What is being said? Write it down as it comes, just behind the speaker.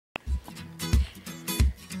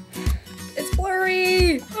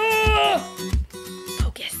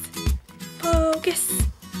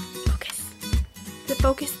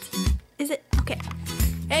focused? Is it? Okay.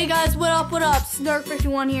 Hey guys, what up, what up?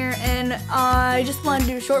 Snark51 here, and I just wanted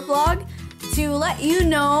to do a short vlog to let you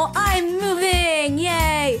know I'm moving!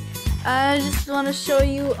 Yay! I just want to show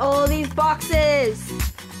you all these boxes.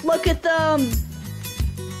 Look at them!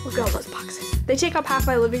 Look at all those boxes. They take up half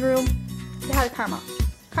my living room. Say hi to Carmel.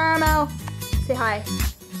 Carmel! Say hi.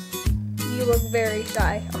 You look very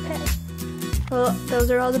shy. Okay. Well,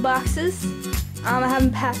 those are all the boxes. I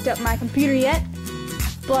haven't packed up my computer yet,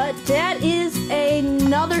 but that is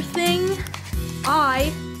another thing.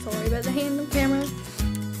 Sorry about the hand on camera,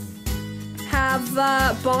 have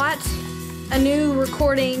bought a new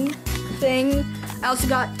recording thing. I also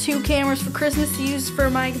got 2 cameras for Christmas to use for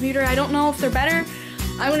my computer. I don't know if they're better.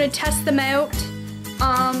 I'm gonna test them out.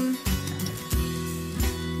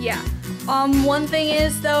 Yeah. One thing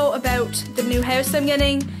is though about the new house I'm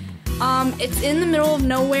getting, it's in the middle of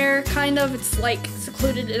nowhere, kind of. It's like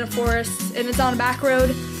secluded in a forest and it's on a back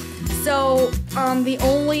road. So the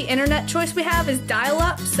only internet choice we have is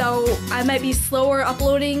dial-up, so I might be slower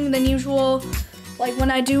uploading than usual. Like when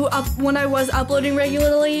I was uploading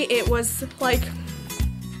regularly, it was like,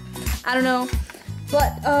 I don't know.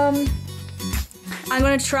 But I'm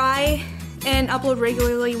gonna try and upload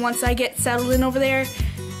regularly once I get settled in over there.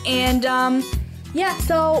 And yeah,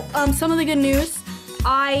 so some of the good news,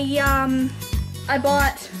 I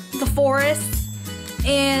bought The Forest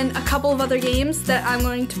and a couple of other games that I'm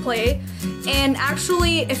going to play. And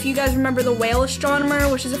actually, if you guys remember the Whale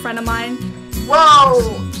Astronomer, which is a friend of mine. Whoa!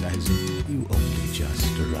 Seems as if you only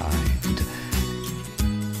just arrived.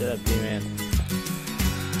 Shut up, D-Man.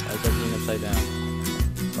 Why is everything upside down?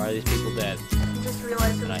 Why are these people dead? Just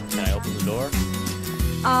realized. Can I open the door?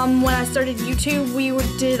 When I started YouTube, we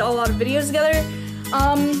did a lot of videos together.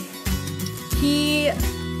 He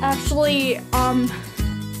actually,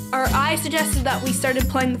 or I suggested that we started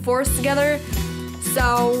playing The Forest together.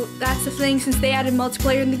 So that's the thing, since they added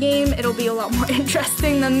multiplayer in the game, it'll be a lot more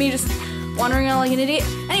interesting than me just wandering around like an idiot.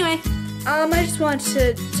 Anyway, I just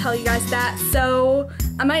wanted to tell you guys that. So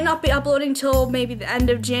I might not be uploading till maybe the end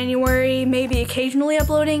of January, maybe occasionally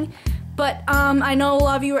uploading. But I know a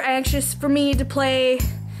lot of you are anxious for me to play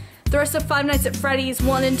the rest of Five Nights at Freddy's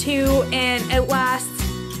 1 and 2 and Outlast.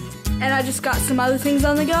 And I just got some other things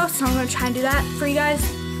on the go, so I'm gonna try and do that for you guys.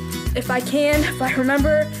 If I can, if I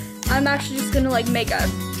remember. I'm actually just gonna like make a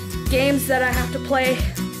games that I have to play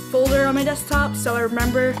folder on my desktop so I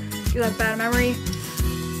remember, because I have bad memory.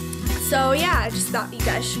 So yeah, I just thought you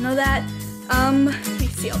guys should know that. You can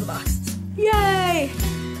see all the boxes. Yay!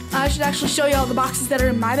 I should actually show you all the boxes that are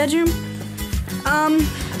in my bedroom.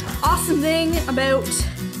 Awesome thing about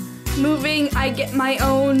moving, I get my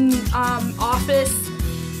own office,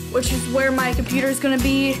 which is where my computer is gonna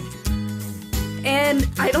be. And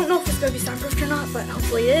I don't know if it's gonna be soundproofed or not, but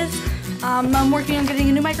hopefully it is. I'm working on getting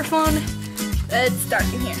a new microphone. It's dark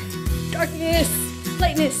in here. Darkness,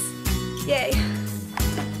 lightness, yay.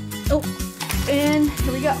 Oh, and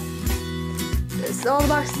here we go. This is all the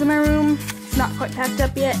boxes in my room. It's not quite packed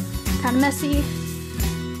up yet, kind of messy,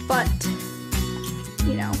 but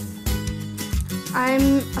you know.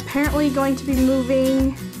 I'm apparently going to be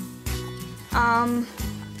moving,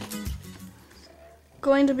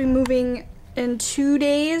 in 2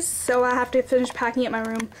 days, so I have to finish packing up my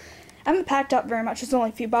room. I haven't packed up very much, it's only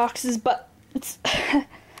a few boxes, but it's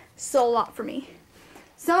still a lot for me.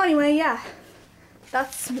 So anyway, yeah,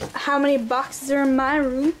 that's how many boxes are in my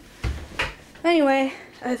room. Anyway,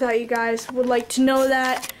 I thought you guys would like to know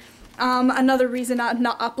that. Another reason I'm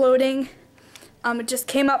not uploading, it just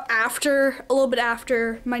came up after, a little bit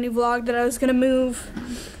after my new vlog that I was gonna move.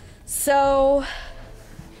 So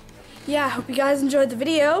yeah, I hope you guys enjoyed the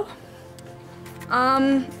video.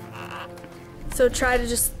 So try to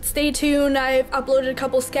just stay tuned. I've uploaded a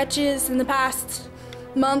couple sketches in the past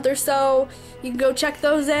month or so. You can go check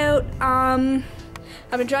those out. I've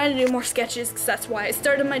been trying to do more sketches because that's why I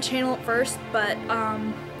started my channel at first, but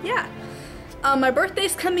yeah. My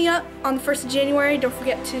birthday's coming up on the 1st of January. Don't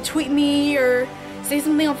forget to tweet me or say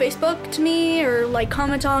something on Facebook to me or like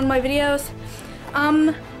comment on my videos.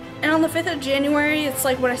 And on the 5th of January, it's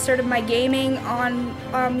like when I started my gaming on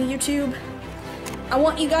YouTube. I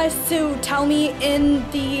want you guys to tell me in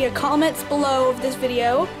the comments below of this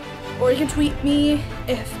video, or you can tweet me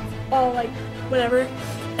if, like, whatever.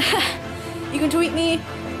 You can tweet me.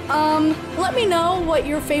 Let me know what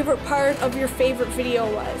your favorite part of your favorite video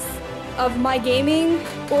was of my gaming,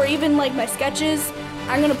 or even like my sketches.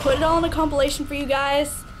 I'm gonna put it all in a compilation for you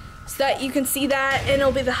guys so that you can see that, and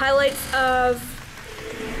it'll be the highlights of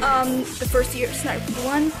the first year of Snark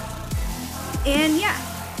Moves. And yeah,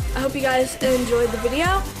 I hope you guys enjoyed the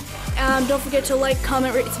video, Don't forget to like,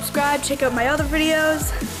 comment, rate, and subscribe. Check out my other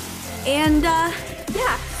videos. And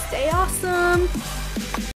yeah, stay awesome.